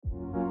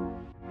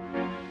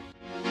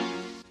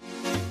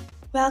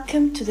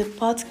Welcome to the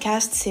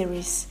podcast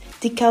series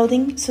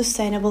Decoding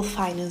Sustainable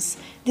Finance,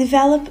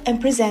 developed and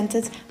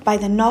presented by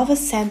the Nova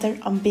Center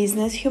on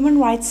Business, Human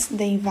Rights and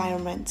the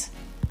Environment.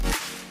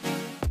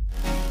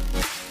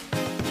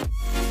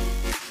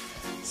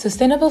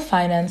 Sustainable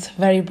finance,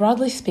 very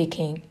broadly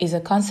speaking, is a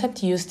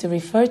concept used to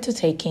refer to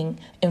taking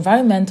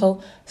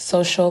environmental,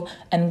 social,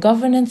 and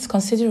governance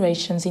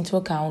considerations into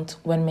account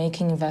when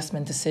making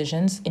investment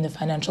decisions in the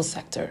financial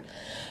sector,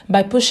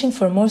 by pushing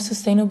for more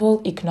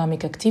sustainable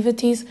economic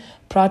activities,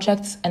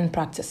 projects, and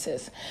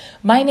practices.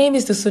 My name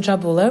is Dussu,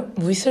 Djabula,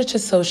 Research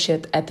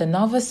Associate at the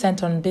Nova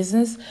Center on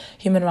Business,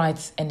 Human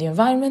Rights and the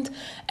Environment,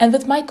 and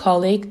with my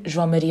colleague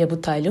João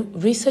Botelho,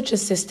 Research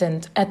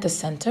Assistant at the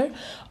Center.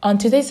 On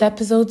today's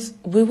episodes,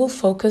 we will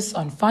focus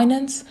on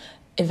finance,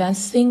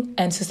 investing,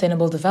 and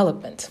sustainable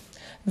development.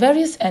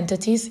 Various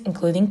entities,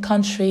 including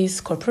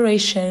countries,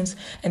 corporations,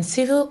 and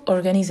civil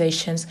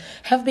organizations,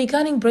 have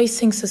begun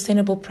embracing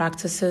sustainable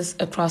practices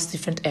across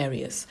different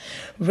areas,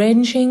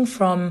 ranging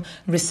from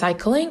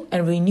recycling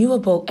and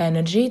renewable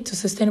energy to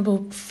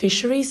sustainable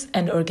fisheries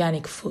and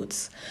organic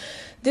foods.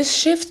 This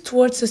shift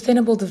towards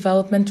sustainable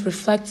development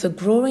reflects a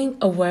growing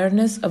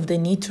awareness of the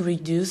need to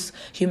reduce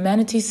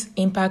humanity's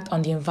impact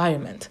on the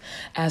environment.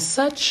 As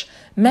such,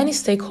 many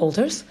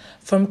stakeholders,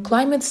 from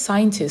climate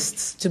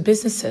scientists to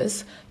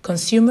businesses,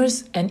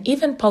 consumers, and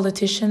even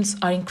politicians,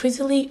 are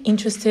increasingly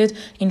interested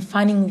in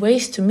finding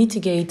ways to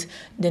mitigate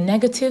the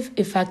negative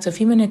effects of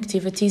human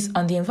activities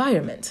on the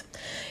environment.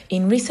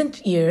 In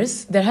recent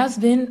years, there has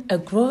been a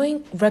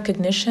growing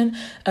recognition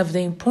of the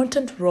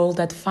important role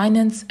that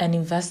finance and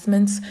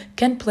investments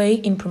can play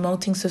in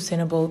promoting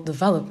sustainable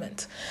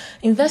development.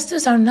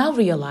 Investors are now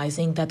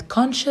realizing that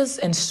conscious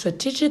and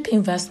strategic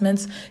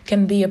investments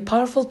can be a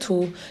powerful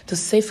tool to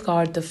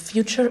safeguard the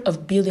future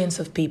of billions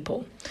of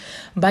people.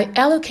 By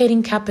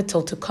allocating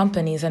capital to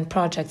companies and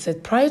projects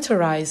that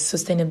prioritize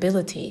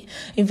sustainability,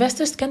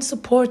 investors can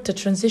support the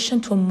transition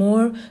to a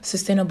more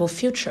sustainable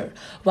future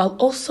while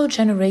also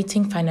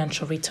generating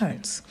financial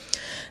returns.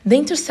 The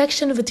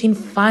intersection between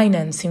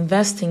finance,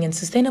 investing, and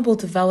sustainable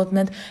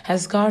development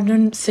has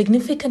garnered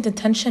significant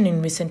attention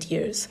in recent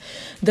years.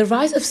 The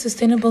rise of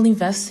sustainable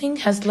investing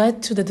has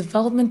led to the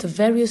development of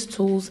various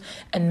tools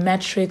and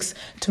metrics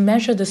to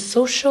measure the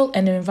social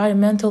and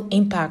environmental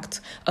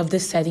impact of the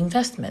said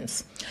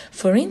investments.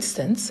 For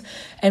instance,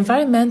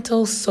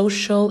 environmental,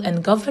 social,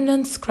 and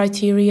governance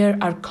criteria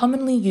are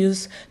commonly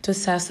used to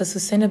assess the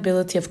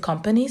sustainability of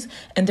companies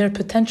and their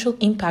potential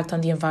impact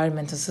on the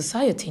environment and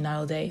society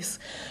nowadays.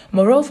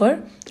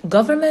 Moreover,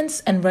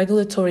 governments and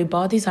regulatory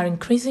bodies are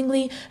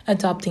increasingly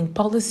adopting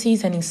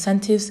policies and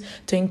incentives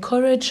to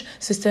encourage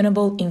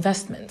sustainable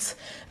investments.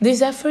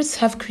 These efforts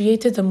have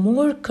created a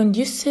more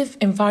conducive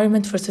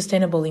environment for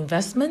sustainable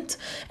investment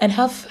and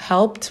have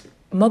helped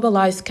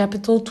mobilize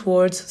capital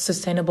towards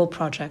sustainable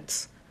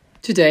projects.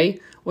 Today,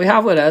 we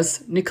have with us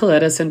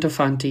Nicoletta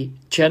Centofanti,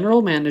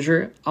 General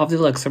Manager of the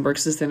Luxembourg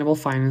Sustainable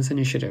Finance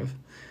Initiative.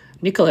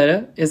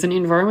 Nicoletta is an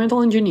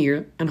environmental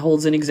engineer and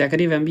holds an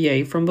executive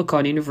MBA from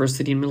Botelho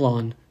University in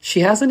Milan.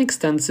 She has an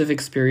extensive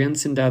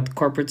experience in that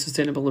corporate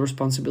sustainable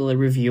responsibility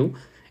review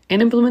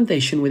and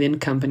implementation within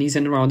companies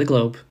and around the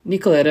globe.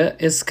 Nicoletta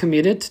is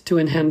committed to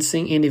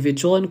enhancing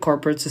individual and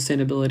corporate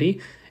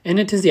sustainability and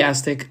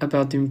enthusiastic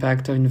about the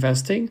impact of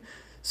investing,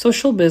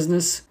 social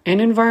business, and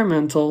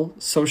environmental,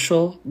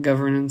 social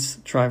governance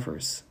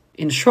drivers.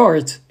 In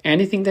short,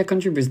 anything that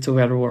contributes to a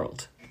better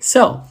world.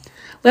 So,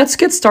 let's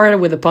get started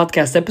with the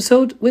podcast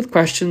episode with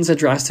questions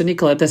addressed to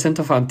Nicoletta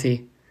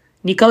Centofanti.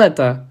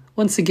 Nicoletta,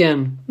 once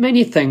again,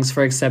 many thanks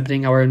for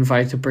accepting our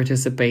invite to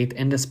participate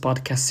in this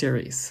podcast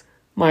series.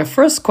 My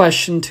first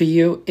question to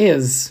you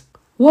is,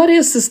 what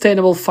is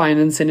sustainable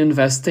finance and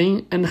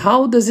investing, and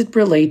how does it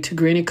relate to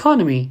green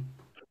economy?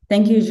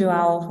 Thank you,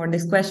 João, for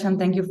this question.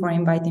 Thank you for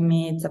inviting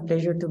me. It's a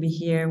pleasure to be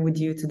here with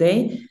you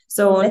today.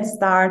 So let's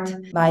start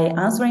by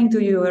answering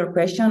to your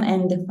question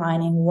and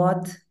defining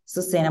what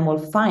sustainable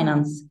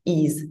finance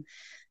is.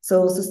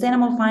 So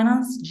sustainable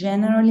finance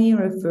generally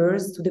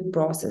refers to the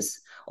process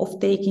of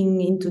taking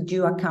into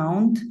due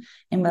account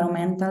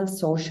environmental,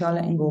 social,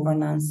 and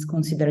governance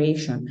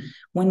consideration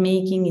when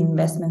making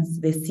investment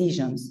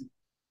decisions.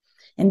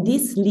 And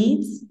this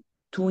leads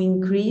to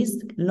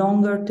increased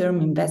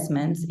longer-term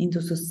investments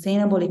into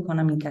sustainable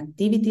economic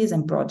activities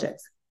and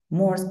projects.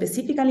 More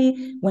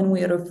specifically, when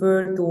we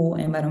refer to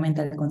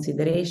environmental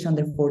consideration,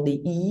 therefore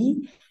the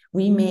E,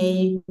 we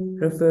may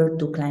refer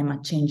to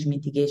climate change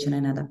mitigation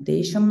and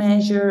adaptation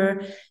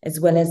measure, as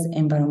well as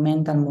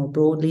environmental more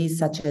broadly,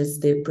 such as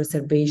the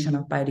preservation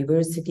of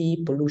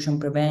biodiversity, pollution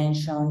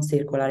prevention,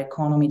 circular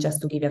economy, just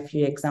to give a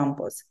few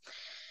examples.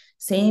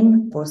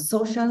 Same for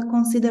social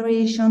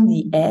consideration,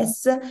 the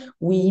S,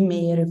 we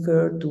may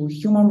refer to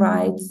human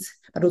rights,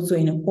 but also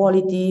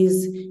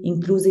inequalities,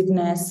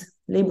 inclusiveness,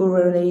 labor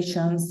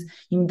relations,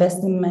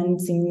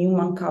 investments in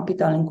human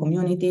capital and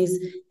communities,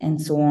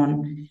 and so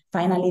on.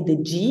 Finally,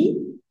 the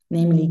G,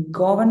 namely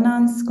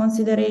governance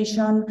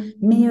consideration,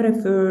 may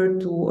refer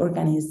to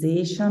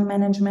organization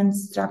management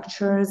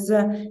structures,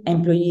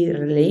 employee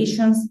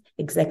relations,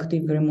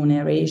 executive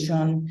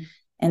remuneration,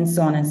 and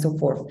so on and so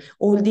forth.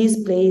 All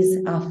this plays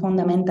a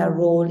fundamental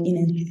role in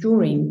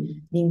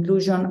ensuring the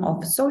inclusion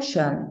of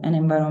social and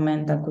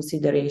environmental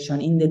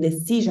consideration in the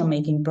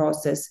decision-making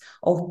process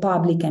of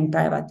public and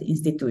private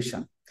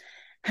institutions.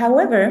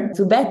 However,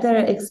 to better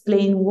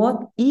explain what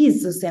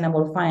is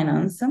sustainable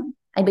finance,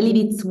 I believe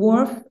it's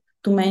worth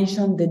to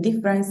mention the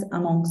difference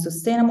among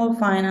sustainable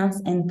finance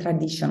and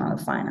traditional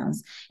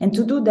finance. And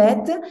to do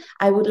that,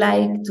 I would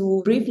like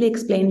to briefly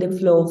explain the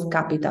flow of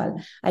capital.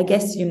 I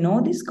guess you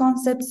know this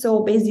concept.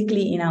 So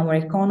basically in our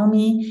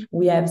economy,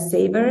 we have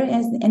savers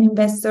and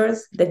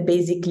investors that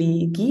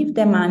basically give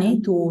their money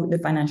to the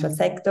financial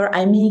sector.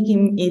 I'm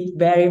making it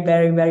very,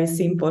 very, very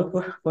simple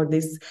for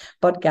this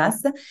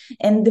podcast.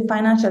 And the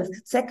financial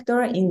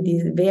sector in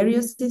these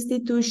various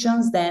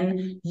institutions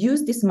then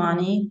use this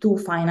money to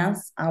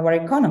finance our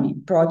economy,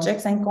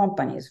 projects and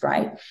companies,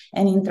 right?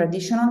 And in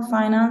traditional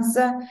finance,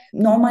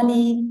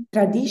 normally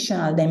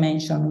traditional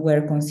dimensions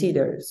were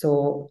considered,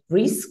 so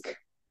risk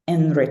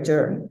and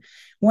return.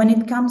 When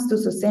it comes to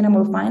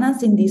sustainable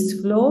finance, in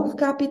this flow of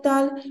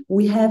capital,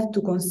 we have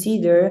to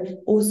consider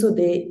also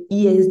the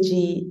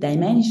ESG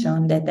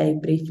dimension that I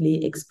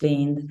briefly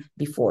explained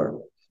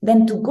before.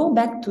 Then to go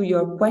back to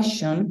your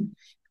question,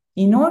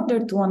 in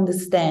order to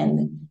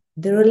understand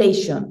the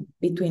relation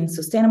between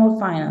sustainable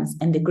finance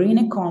and the green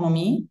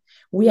economy,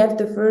 we have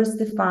to first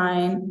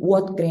define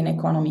what green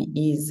economy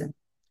is.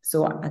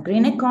 So a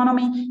green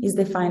economy is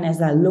defined as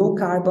a low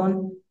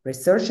carbon,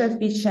 resource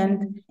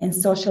efficient, and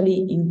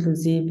socially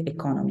inclusive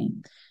economy.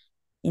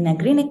 In a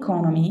green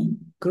economy,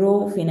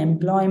 growth in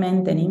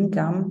employment and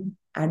income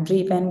are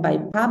driven by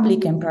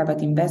public and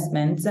private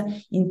investments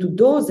into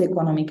those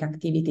economic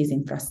activities,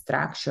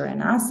 infrastructure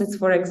and assets,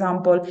 for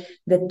example,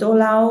 that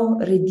allow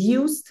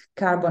reduced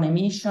carbon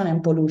emission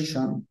and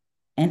pollution,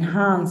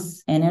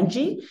 enhance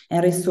energy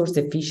and resource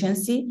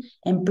efficiency,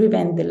 and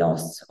prevent the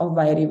loss of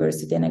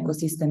biodiversity and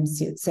ecosystem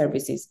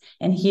services.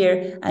 And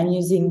here I'm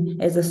using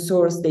as a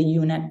source the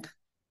UNEP.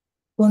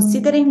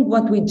 Considering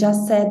what we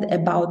just said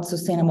about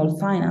sustainable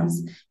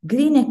finance,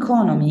 green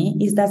economy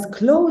is thus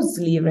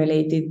closely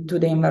related to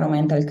the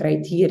environmental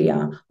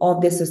criteria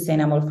of the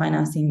sustainable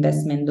finance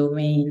investment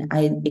domain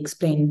I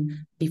explained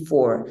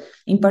before.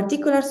 In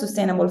particular,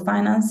 sustainable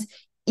finance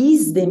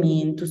is the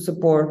means to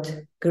support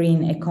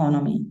green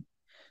economy.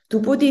 To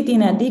put it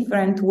in a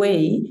different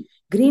way,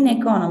 green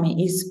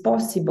economy is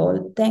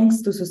possible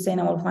thanks to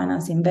sustainable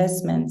finance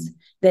investments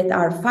that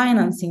are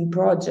financing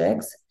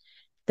projects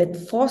that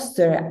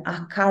foster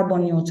a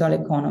carbon neutral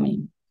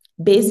economy.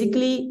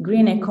 Basically,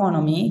 green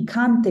economy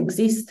can't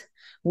exist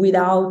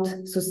without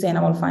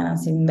sustainable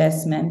finance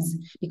investments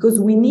because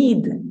we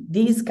need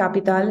this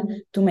capital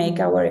to make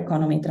our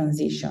economy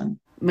transition.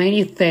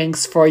 Many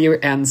thanks for your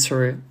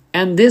answer.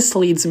 And this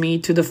leads me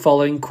to the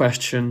following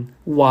question.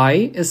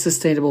 Why is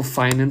sustainable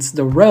finance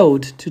the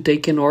road to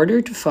take in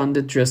order to fund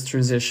the just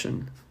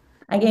transition?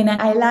 Again,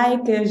 I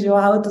like,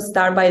 João, to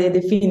start by the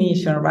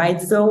definition, right?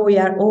 So we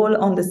are all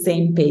on the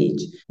same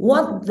page.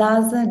 What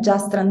does a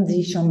just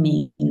transition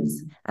mean?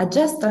 A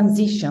just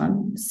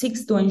transition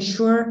seeks to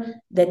ensure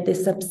that the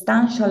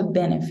substantial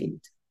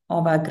benefit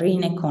of a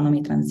green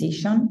economy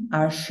transition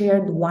are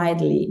shared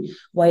widely,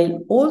 while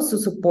also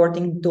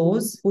supporting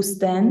those who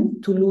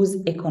stand to lose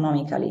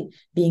economically,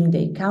 being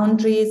they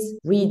countries,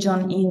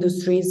 region,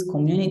 industries,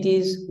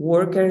 communities,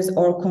 workers,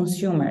 or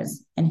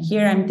consumers. And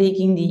here I'm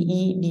taking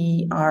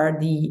the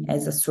EBRD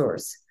as a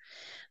source.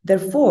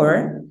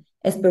 Therefore,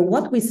 as per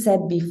what we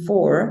said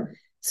before,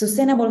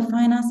 sustainable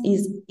finance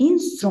is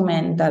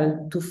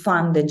instrumental to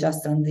fund the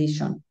just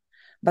transition.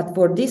 But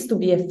for this to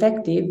be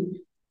effective,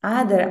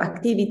 other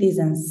activities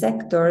and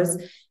sectors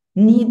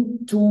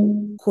need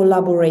to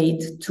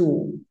collaborate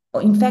too.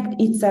 In fact,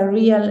 it's a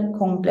real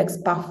complex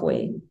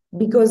pathway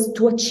because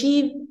to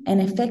achieve and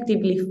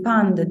effectively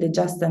fund the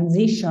just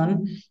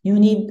transition, you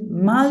need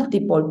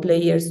multiple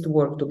players to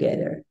work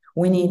together.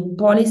 We need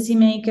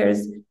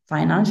policymakers,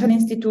 financial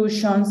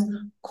institutions,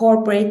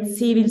 corporate,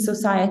 civil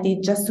society,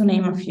 just to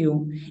name a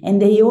few,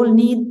 and they all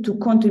need to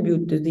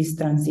contribute to this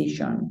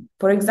transition.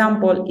 For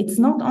example, it's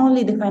not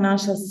only the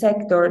financial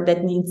sector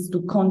that needs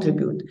to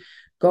contribute.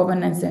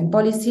 Governance and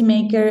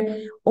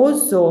policymakers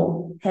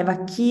also have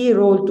a key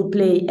role to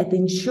play at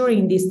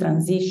ensuring this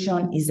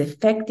transition is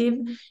effective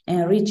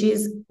and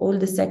reaches all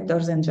the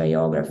sectors and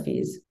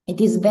geographies.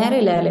 It is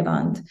very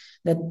relevant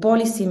that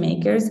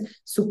policymakers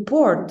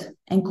support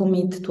and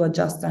commit to a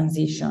just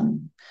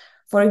transition.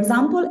 For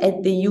example,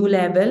 at the EU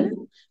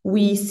level,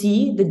 we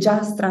see the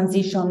Just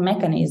Transition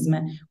Mechanism,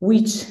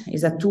 which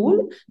is a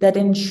tool that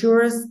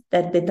ensures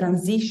that the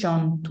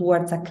transition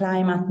towards a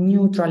climate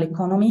neutral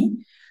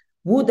economy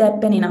would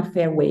happen in a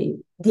fair way.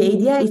 The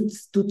idea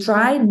is to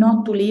try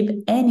not to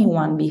leave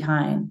anyone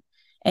behind,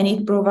 and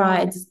it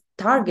provides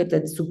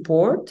targeted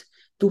support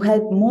to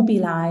help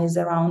mobilize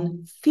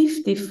around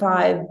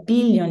 55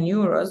 billion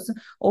euros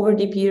over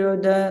the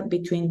period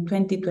between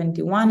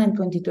 2021 and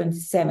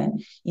 2027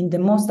 in the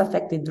most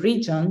affected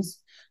regions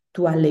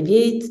to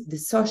alleviate the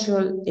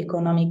social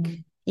economic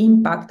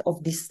impact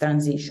of this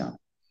transition.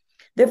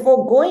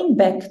 Therefore, going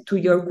back to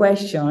your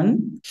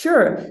question,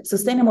 sure,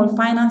 sustainable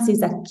finance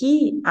is a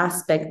key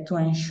aspect to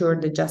ensure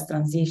the just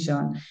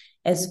transition,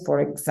 as, for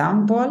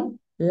example,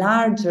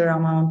 larger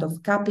amount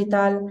of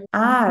capital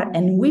are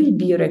and will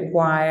be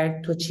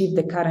required to achieve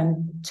the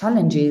current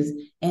challenges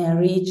and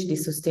reach the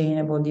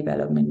sustainable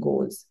development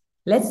goals.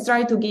 Let's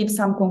try to give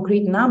some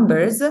concrete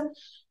numbers.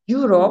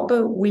 Europe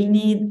will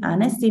need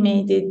an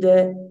estimated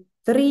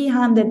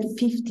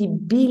 350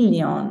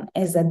 billion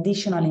as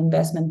additional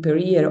investment per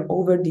year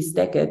over this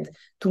decade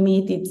to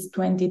meet its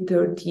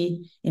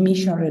 2030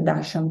 emission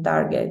reduction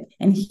target.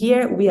 And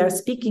here we are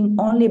speaking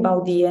only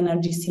about the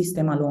energy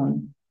system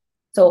alone.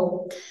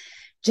 So,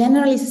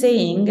 generally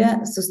saying,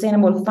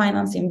 sustainable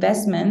finance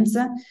investments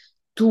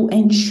to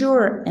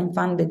ensure and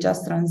fund the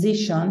just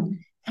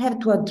transition have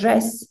to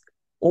address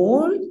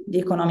all the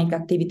economic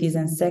activities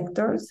and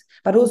sectors,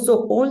 but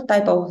also all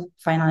type of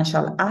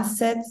financial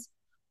assets,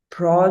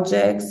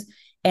 projects,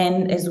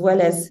 and as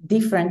well as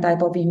different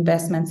type of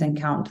investments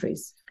and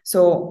countries.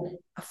 So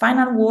a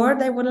final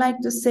word I would like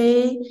to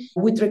say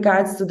with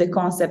regards to the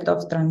concept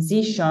of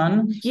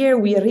transition, here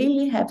we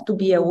really have to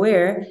be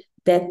aware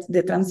that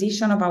the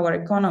transition of our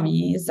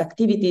economy's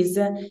activities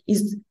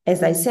is,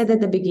 as I said at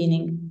the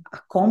beginning, a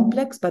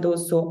complex but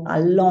also a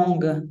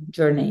long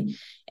journey.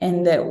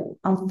 And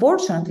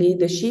unfortunately,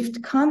 the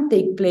shift can't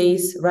take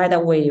place right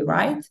away,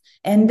 right?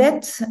 And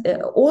that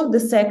all the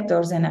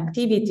sectors and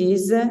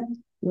activities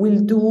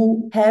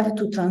will have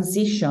to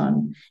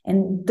transition.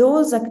 And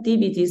those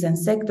activities and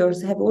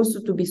sectors have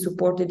also to be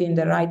supported in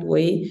the right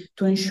way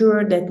to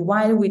ensure that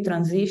while we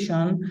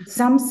transition,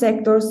 some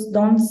sectors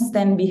don't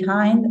stand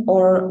behind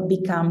or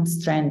become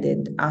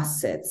stranded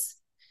assets.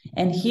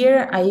 And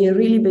here I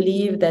really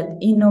believe that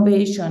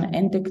innovation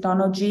and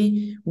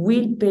technology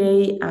will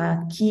play a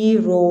key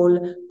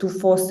role to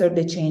foster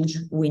the change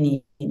we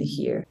need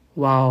here.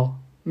 Wow.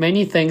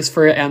 Many thanks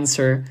for your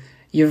answer.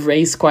 You've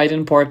raised quite an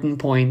important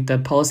point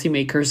that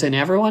policymakers and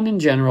everyone in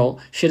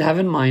general should have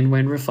in mind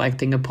when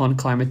reflecting upon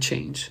climate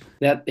change.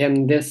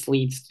 And this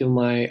leads to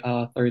my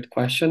third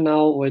question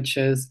now, which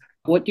is,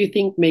 what do you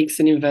think makes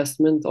an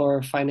investment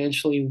or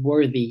financially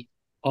worthy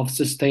of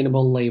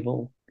sustainable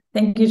label?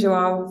 Thank you,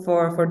 João,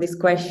 for this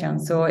question.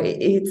 So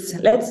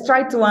let's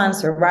try to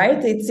answer,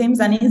 right? It seems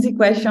an easy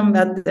question,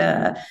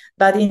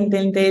 but it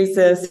entails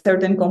a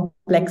certain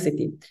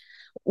complexity.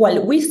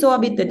 Well, we saw a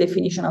bit the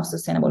definition of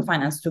sustainable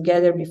finance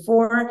together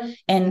before,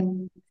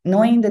 and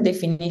knowing the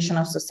definition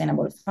of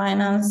sustainable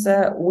finance,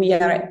 we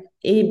are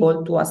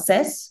able to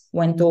assess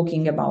when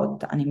talking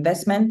about an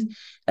investment,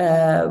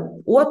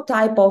 what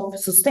type of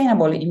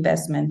sustainable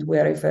investment we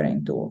are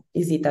referring to.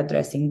 Is it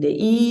addressing the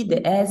E,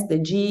 the S, the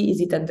G? Is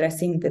it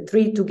addressing the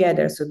three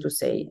together, so to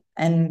say?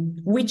 And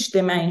which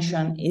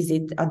dimension is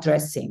it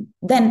addressing?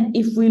 Then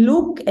if we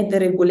look at the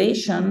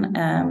regulation,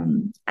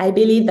 I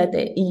believe that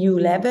the EU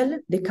level,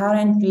 the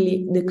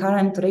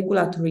current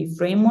regulatory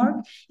framework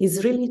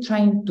is really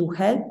trying to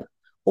help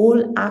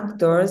all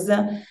actors,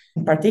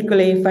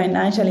 particularly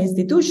financial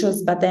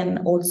institutions, but then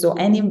also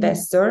an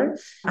investor,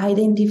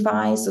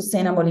 identify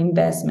sustainable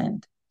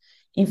investment.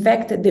 In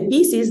fact, the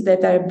pieces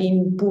that are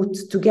being put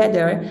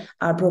together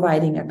are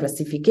providing a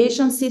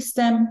classification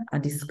system, a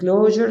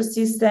disclosure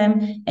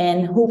system,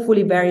 and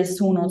hopefully very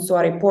soon also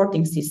a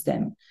reporting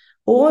system.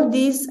 All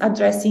these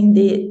addressing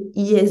the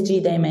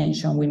ESG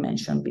dimension we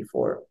mentioned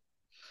before.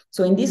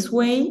 So in this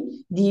way,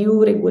 the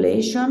EU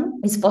regulation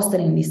is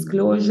fostering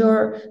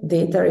disclosure,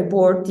 data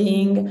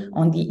reporting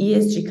on the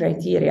ESG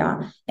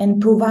criteria,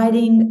 and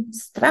providing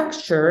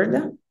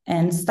structured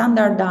and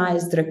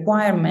standardized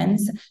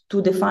requirements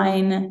to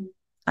define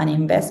an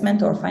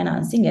investment or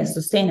financing as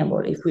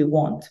sustainable if we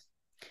want.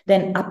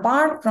 Then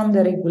apart from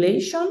the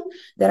regulation,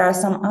 there are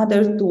some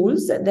other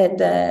tools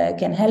that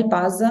can help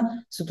us,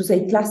 so to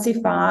say,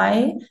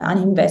 classify an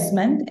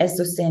investment as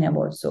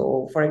sustainable.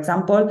 So, for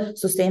example,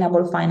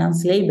 sustainable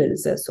finance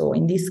labels. So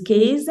in this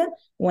case,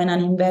 when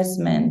an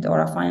investment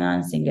or a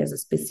financing has a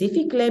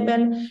specific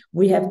label,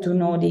 we have to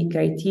know the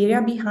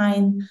criteria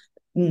behind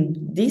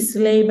this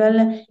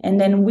label, and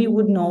then we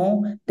would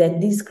know that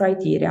these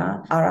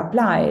criteria are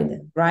applied,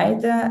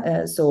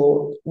 right?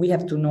 So we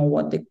have to know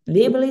what the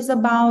label is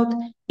about,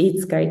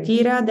 its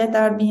criteria that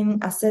are being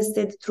assessed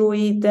through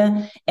it,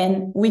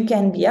 and we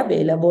can be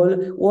available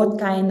what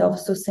kind of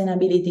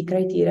sustainability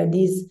criteria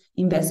this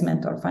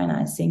investment or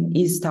financing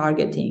is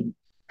targeting.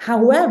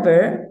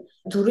 However,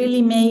 to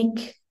really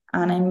make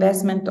an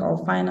investment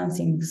or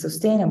financing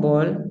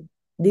sustainable,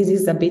 this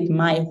is a bit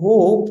my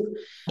hope.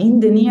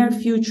 In the near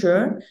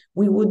future,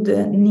 we would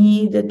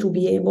need to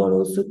be able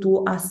also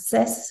to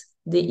assess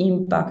the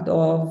impact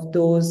of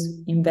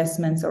those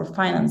investments or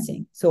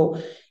financing.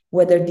 So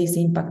whether this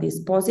impact is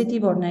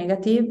positive or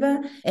negative,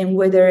 and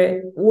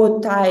whether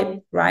what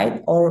type,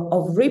 right, or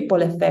of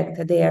ripple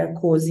effect they are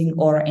causing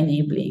or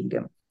enabling.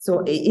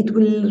 So it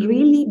will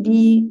really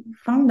be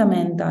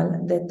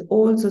fundamental that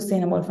all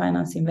sustainable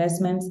finance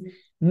investments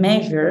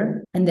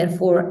measure and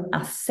therefore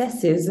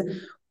assesses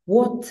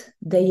what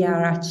they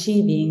are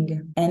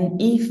achieving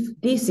and if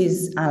this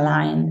is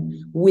aligned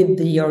with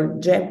the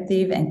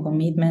objective and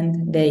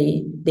commitment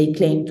they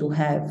claim to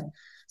have.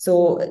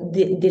 So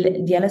the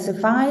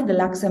LSFI, the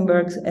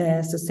Luxembourg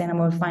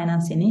Sustainable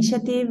Finance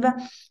Initiative,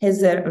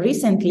 has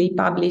recently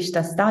published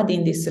a study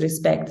in this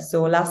respect.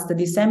 So last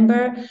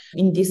December,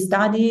 in this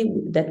study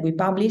that we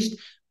published,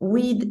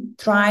 we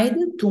tried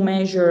to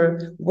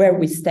measure where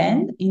we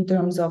stand in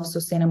terms of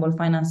sustainable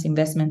finance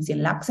investments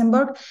in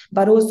Luxembourg,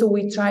 but also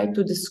we tried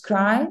to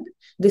describe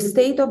the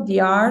state of the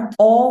art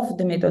of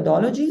the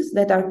methodologies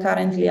that are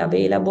currently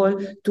available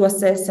to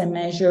assess and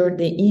measure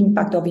the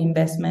impact of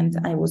investment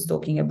I was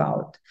talking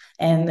about.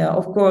 And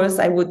of course,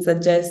 I would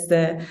suggest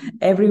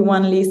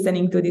everyone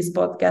listening to this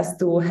podcast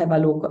to have a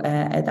look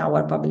at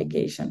our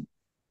publication.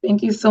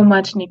 Thank you so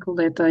much,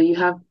 Nicoletta. You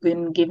have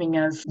been giving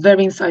us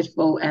very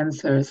insightful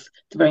answers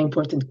to very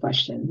important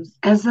questions.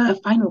 As a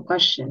final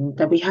question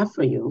that we have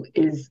for you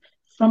is,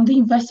 from the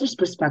investor's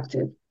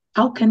perspective,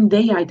 how can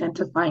they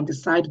identify and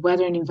decide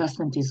whether an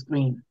investment is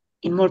green?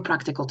 In more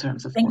practical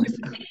terms, of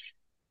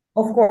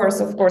course.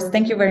 Of course.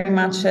 Thank you very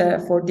much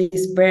for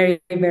this very,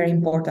 very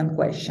important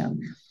question.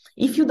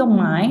 If you don't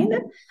mind,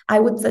 I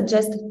would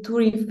suggest to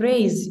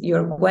rephrase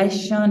your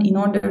question in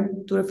order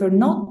to refer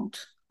not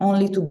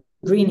only to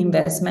green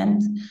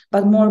investment,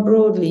 but more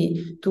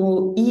broadly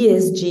to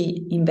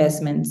ESG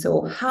investment.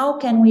 So how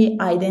can we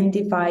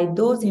identify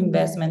those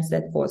investments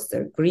that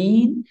foster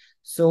green,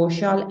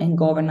 social, and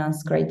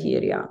governance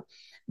criteria?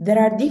 There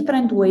are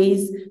different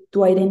ways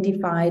to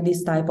identify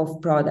this type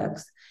of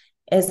products.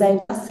 As I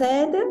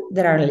said,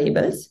 there are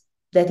labels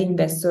that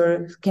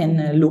investors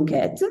can look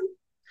at.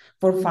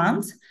 For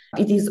funds,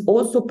 it is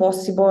also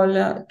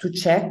possible to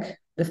check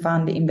the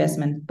fund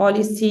investment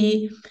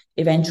policy,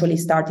 eventually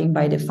starting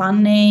by the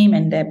fund name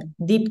and then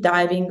deep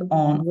diving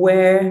on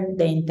where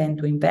they intend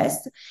to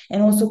invest.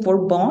 And also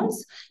for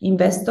bonds,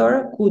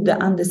 investor could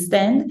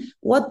understand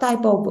what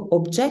type of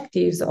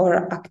objectives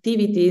or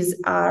activities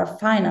are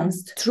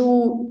financed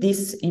through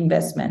this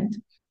investment.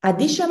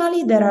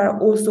 Additionally, there are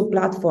also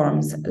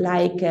platforms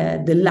like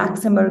the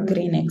Luxembourg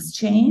Green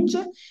Exchange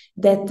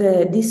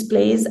that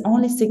displays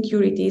only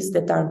securities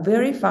that are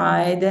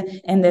verified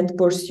and that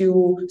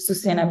pursue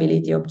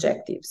sustainability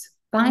objectives.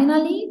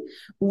 Finally,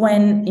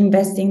 when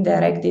investing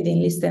directly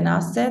in listed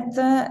assets,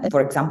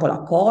 for example,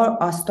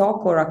 a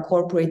stock or a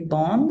corporate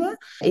bond,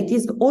 it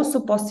is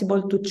also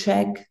possible to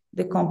check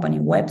the company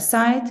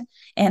website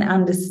and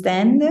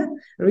understand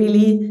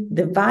really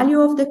the value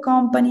of the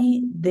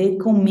company, the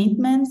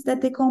commitments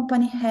that the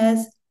company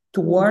has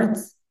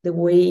towards the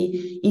way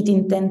it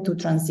intends to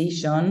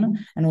transition,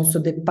 and also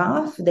the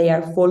path they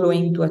are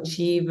following to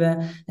achieve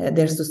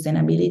their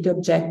sustainability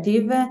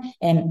objective,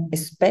 and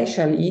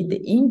especially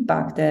the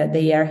impact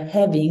they are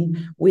having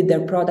with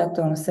their product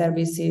or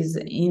services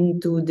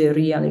into the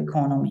real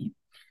economy.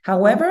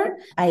 However,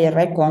 I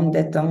reckon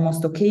that on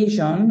most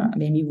occasions,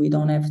 maybe we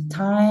don't have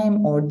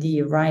time or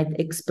the right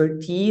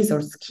expertise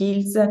or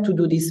skills to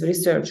do this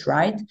research,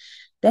 right?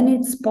 Then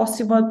it's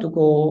possible to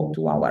go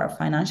to our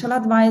financial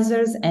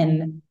advisors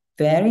and,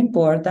 very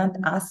important,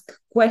 ask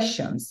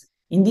questions.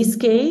 In this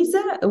case,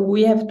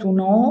 we have to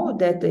know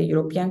that the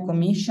European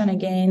Commission,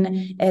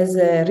 again, has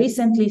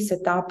recently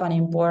set up an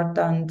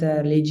important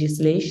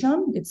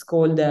legislation. It's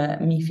called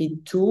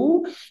MiFID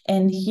II.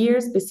 And here,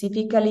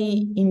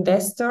 specifically,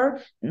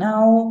 investors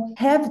now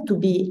have to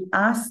be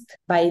asked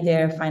by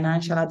their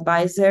financial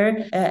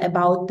advisor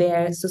about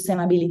their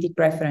sustainability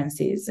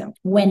preferences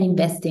when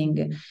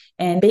investing.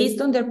 And based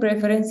on their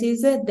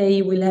preferences,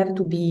 they will have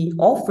to be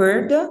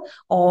offered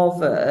of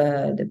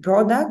the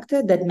product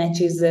that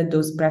matches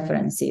those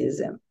preferences.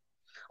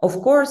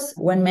 Of course,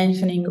 when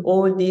mentioning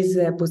all these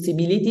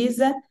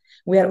possibilities,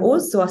 we are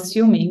also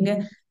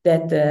assuming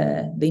that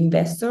the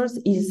investors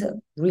is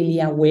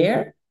really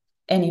aware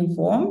and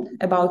informed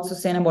about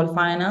sustainable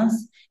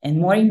finance, and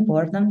more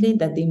importantly,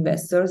 that the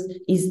investors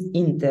is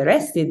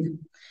interested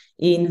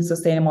in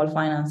sustainable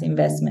finance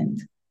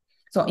investment.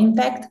 So in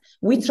fact,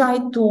 we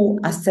tried to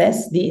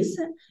assess this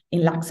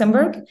in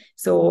Luxembourg.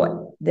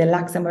 So the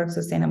Luxembourg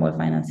Sustainable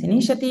Finance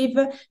Initiative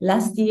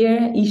last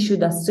year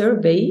issued a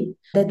survey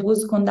that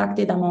was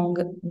conducted among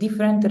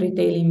different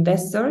retail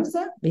investors,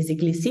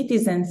 basically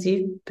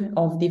citizenship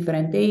of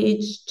different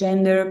age,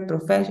 gender,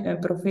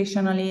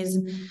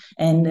 professionalism,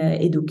 and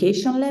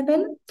education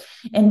level.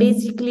 And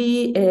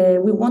basically,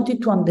 we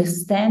wanted to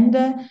understand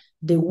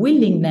the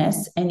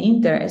willingness and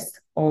interest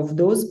of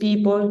those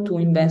people to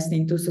invest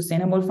into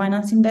sustainable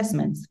finance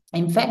investments.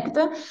 In fact,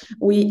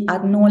 we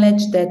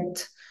acknowledge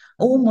that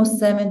almost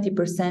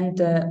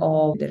 70%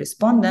 of the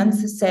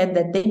respondents said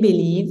that they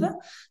believe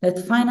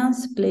that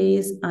finance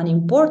plays an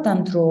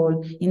important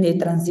role in the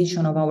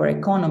transition of our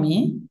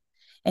economy.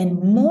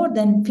 And more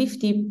than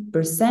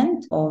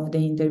 50% of the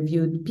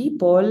interviewed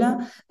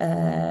people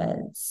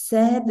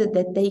said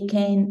that they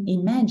can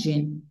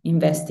imagine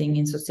investing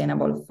in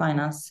sustainable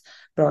finance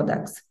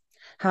products.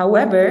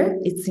 However,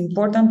 it's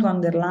important to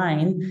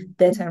underline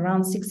that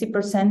around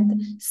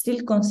 60%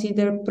 still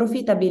consider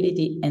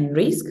profitability and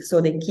risk, so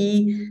the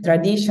key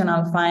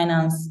traditional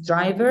finance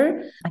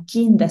driver, a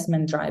key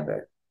investment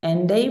driver.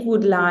 And they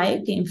would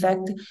like, in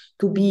fact,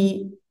 to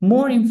be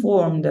more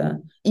informed.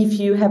 If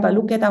you have a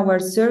look at our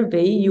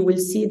survey, you will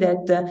see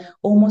that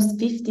almost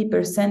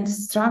 50%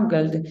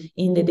 struggled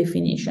in the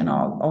definition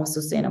of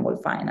sustainable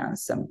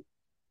finance.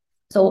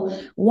 So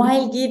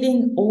while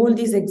giving all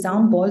these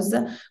examples,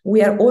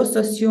 we are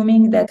also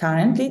assuming that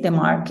currently the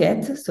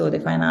market, so the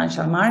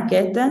financial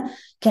market,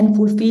 can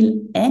fulfill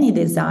any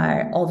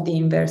desire of the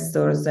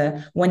investors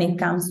when it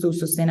comes to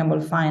sustainable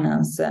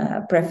finance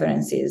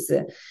preferences.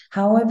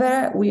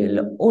 However,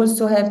 we'll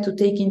also have to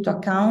take into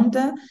account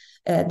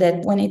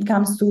that when it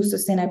comes to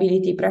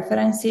sustainability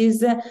preferences,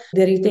 the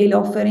retail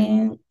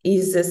offering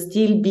is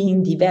still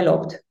being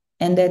developed,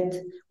 and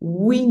that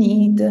we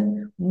need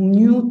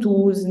new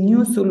tools,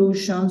 new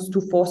solutions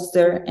to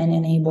foster and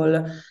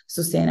enable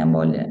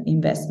sustainable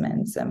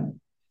investments.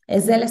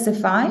 As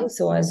LSFI,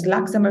 so as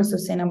Luxembourg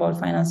Sustainable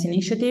Finance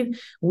Initiative,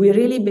 we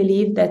really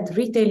believe that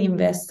retail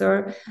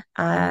investors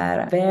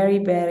are a very,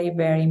 very,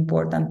 very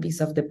important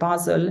piece of the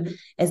puzzle,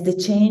 as the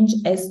change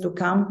has to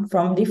come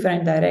from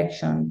different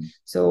directions.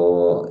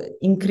 So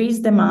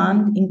increased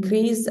demand,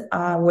 increased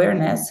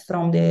awareness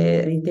from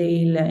the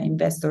retail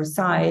investor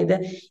side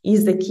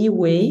is the key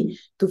way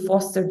to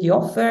foster the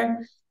offer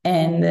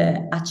and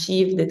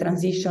achieve the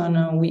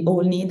transition we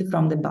all need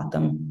from the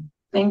bottom.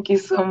 Thank you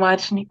so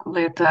much,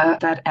 Nicoletta.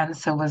 That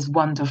answer was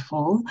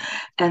wonderful.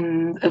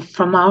 And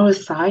from our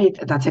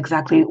side, that's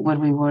exactly what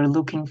we were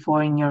looking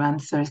for in your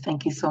answers.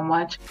 Thank you so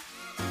much.